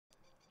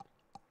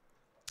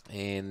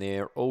And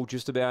they're all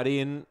just about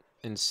in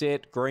and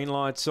set. Green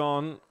lights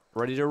on,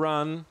 ready to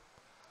run.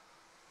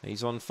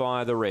 He's on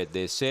fire, the red.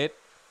 They're set.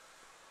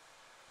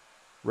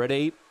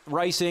 Ready,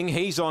 racing,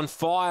 he's on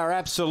fire,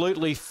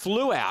 absolutely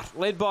flew out.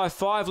 Led by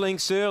 5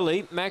 lengths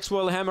early.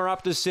 Maxwell Hammer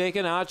up to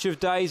second. Arch of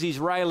Daisies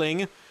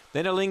railing.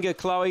 Then Alinga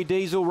Chloe,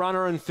 Diesel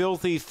Runner and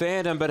Filthy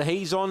Phantom, but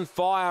he's on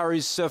fire,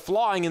 is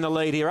flying in the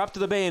lead here, up to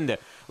the bend.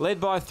 Led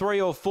by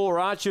 3 or 4,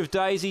 Arch of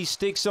Daisies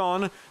sticks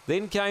on.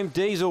 Then came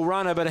Diesel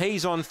Runner, but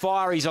he's on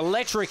fire. He's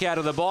electric out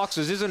of the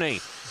boxes, isn't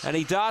he? And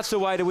he darts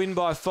away to win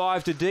by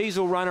 5 to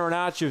Diesel Runner and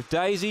Arch of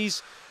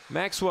Daisies.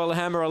 Maxwell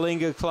Hammer,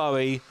 Alinga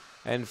Chloe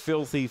and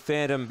Filthy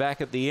Phantom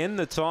back at the end.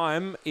 The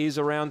time is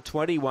around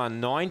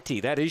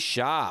 21.90. That is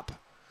sharp.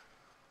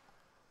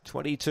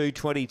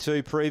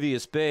 22.22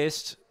 previous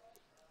best.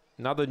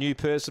 Another new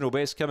personal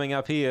best coming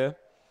up here.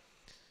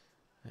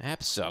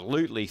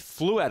 Absolutely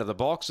flew out of the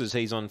boxes.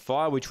 He's on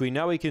fire, which we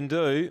know he can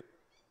do.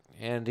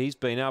 And he's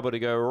been able to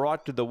go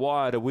right to the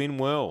wire to win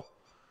well.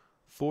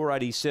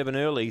 4.87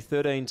 early,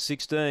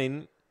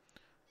 13.16.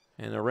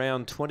 And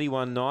around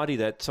 21.90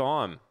 that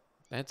time.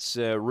 That's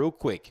real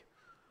quick.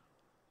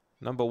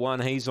 Number 1,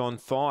 he's on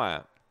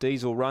fire.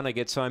 Diesel Runner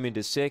gets home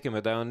into second,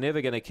 but they're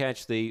never going to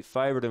catch the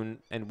favourite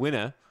and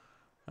winner.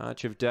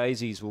 Arch of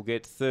Daisies will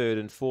get third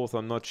and fourth,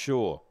 I'm not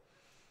sure.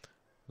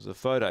 There's a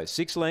photo.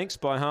 6 lengths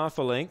by half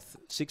a length.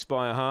 6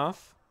 by a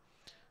half.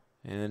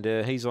 And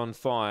he's on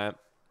fire.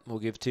 We'll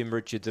give Tim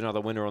Richards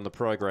another winner on the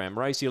program.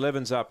 Race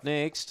 11's up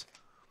next.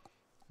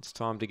 It's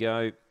time to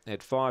go at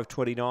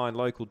 5:29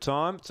 local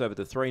time. It's over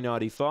to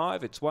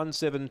 3.95. It's 1,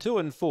 7, 2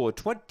 and 4.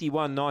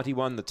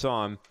 21.91 the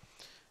time.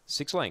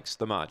 6 lengths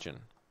the margin.